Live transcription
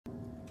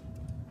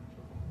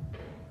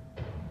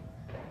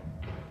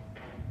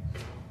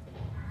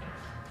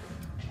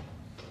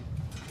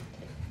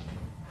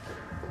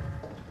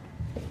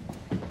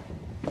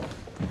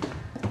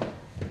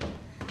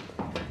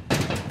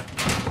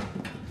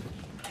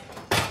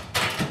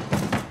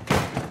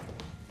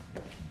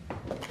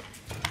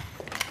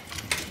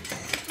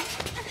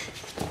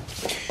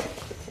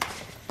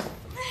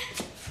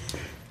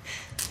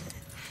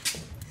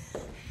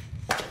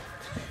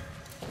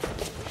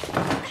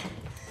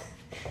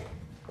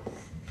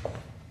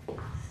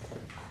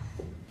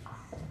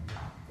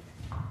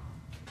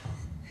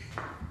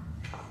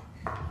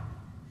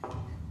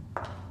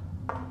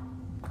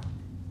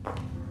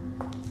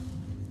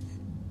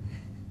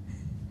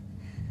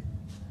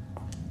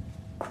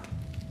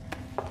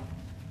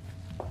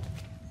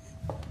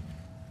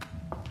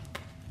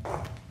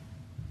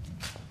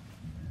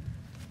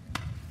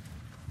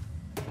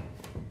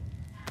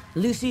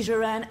Lucy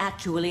Duran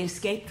actually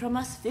escaped from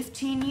us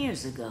 15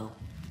 years ago.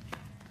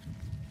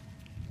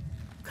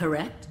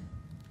 Correct?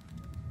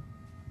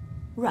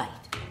 Right.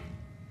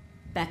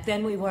 Back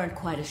then we weren't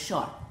quite as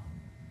sharp.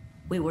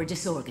 We were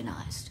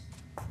disorganized.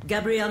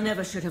 Gabrielle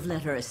never should have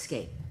let her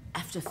escape.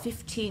 After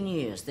 15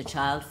 years, the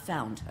child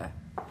found her.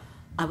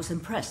 I was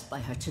impressed by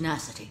her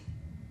tenacity.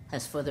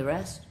 As for the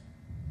rest,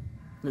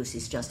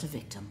 Lucy's just a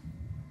victim.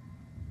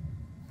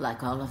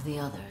 Like all of the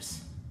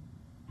others.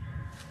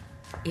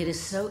 It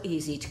is so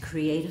easy to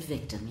create a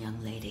victim,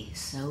 young lady.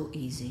 So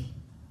easy.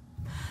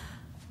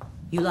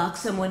 You lock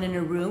someone in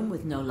a room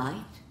with no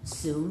light,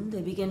 soon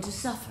they begin to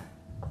suffer.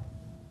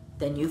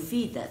 Then you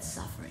feed that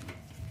suffering.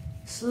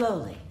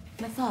 Slowly,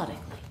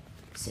 methodically,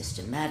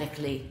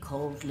 systematically,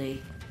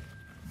 coldly,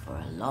 for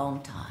a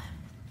long time.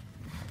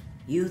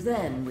 You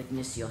then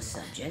witness your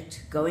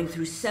subject going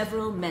through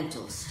several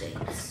mental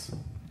states.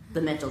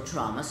 The mental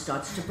trauma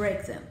starts to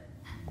break them.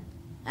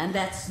 And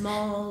that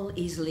small,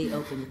 easily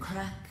opened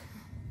crack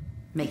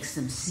makes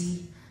them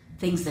see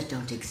things that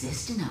don't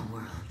exist in our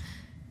world.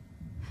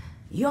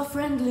 Your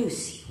friend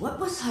Lucy,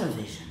 what was her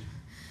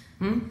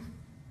vision?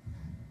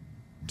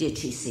 Did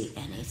she see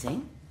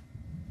anything?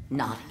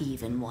 Not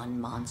even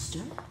one monster?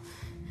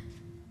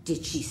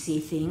 Did she see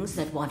things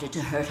that wanted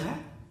to hurt her?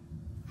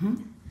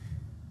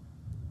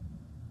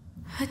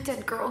 A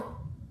dead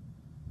girl.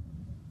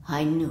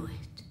 I knew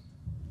it.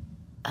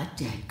 A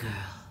dead girl.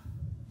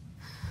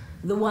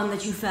 The one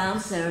that you found,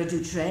 Sarah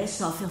Dutré,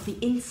 saw filthy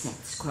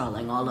insects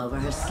crawling all over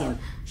her skin.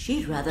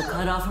 She'd rather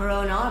cut off her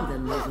own arm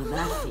than live with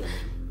that feeling.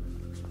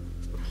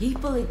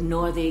 People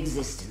ignore the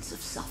existence of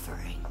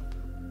suffering.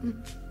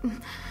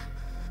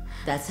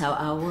 That's how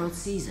our world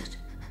sees it.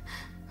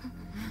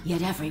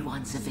 Yet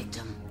everyone's a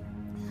victim.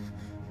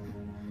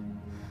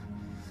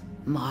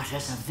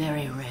 Martyrs are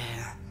very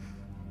rare.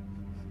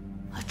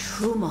 A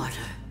true martyr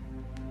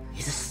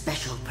is a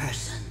special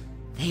person.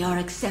 They are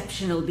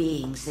exceptional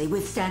beings. They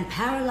withstand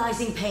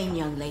paralyzing pain,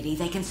 young lady.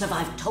 They can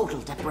survive total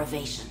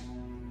deprivation.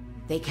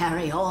 They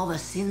carry all the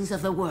sins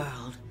of the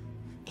world.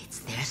 It's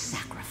their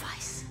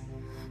sacrifice.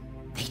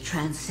 They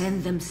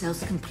transcend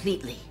themselves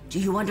completely. Do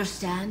you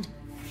understand?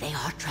 They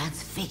are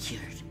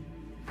transfigured.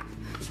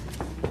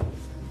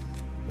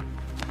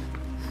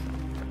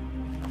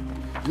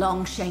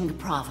 Longsheng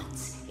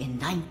Province in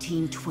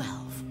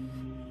 1912.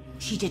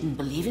 She didn't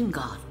believe in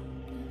God.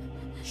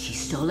 She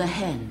stole a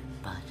hen,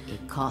 but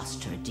it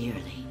cost her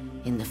dearly.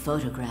 In the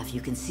photograph,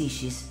 you can see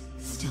she's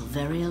still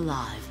very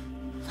alive.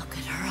 Look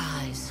at her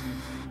eyes.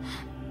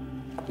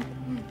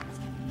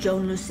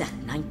 Joan Lussac,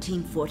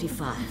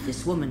 1945.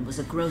 This woman was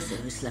a grocer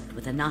who slept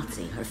with a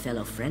Nazi. Her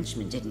fellow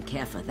Frenchmen didn't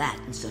care for that,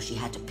 and so she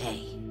had to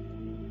pay.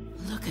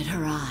 Look at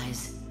her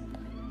eyes.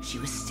 She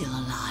was still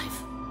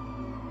alive.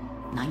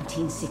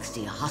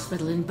 1960, a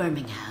hospital in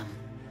Birmingham.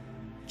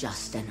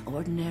 Just an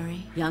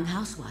ordinary young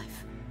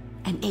housewife.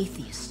 An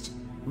atheist,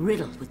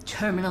 riddled with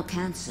terminal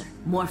cancer.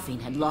 Morphine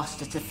had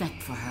lost its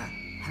effect for her.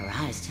 Her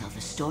eyes tell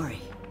the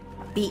story.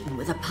 Beaten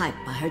with a pipe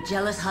by her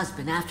jealous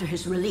husband after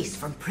his release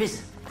from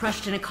prison.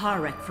 Crushed in a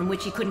car wreck from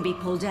which he couldn't be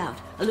pulled out.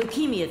 A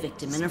leukemia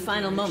victim in her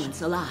final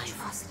moments alive.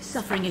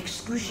 Suffering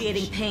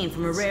excruciating pain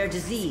from a rare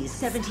disease.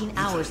 17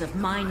 hours of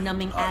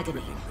mind-numbing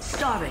agony.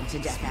 Starving to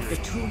death after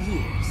 2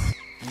 years.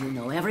 You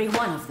know every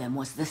one of them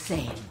was the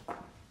same.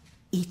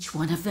 Each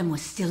one of them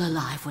was still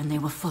alive when they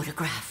were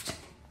photographed.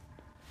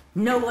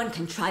 No one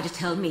can try to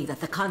tell me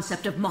that the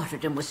concept of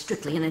martyrdom was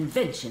strictly an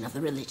invention of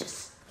the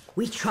religious.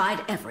 We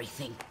tried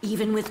everything,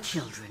 even with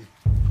children.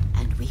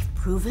 And we've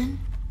proven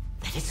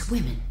that it's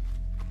women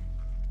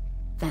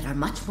that are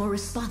much more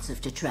responsive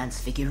to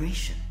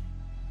transfiguration.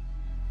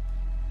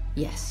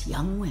 Yes,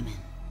 young women.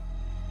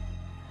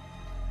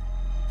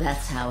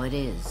 That's how it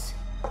is.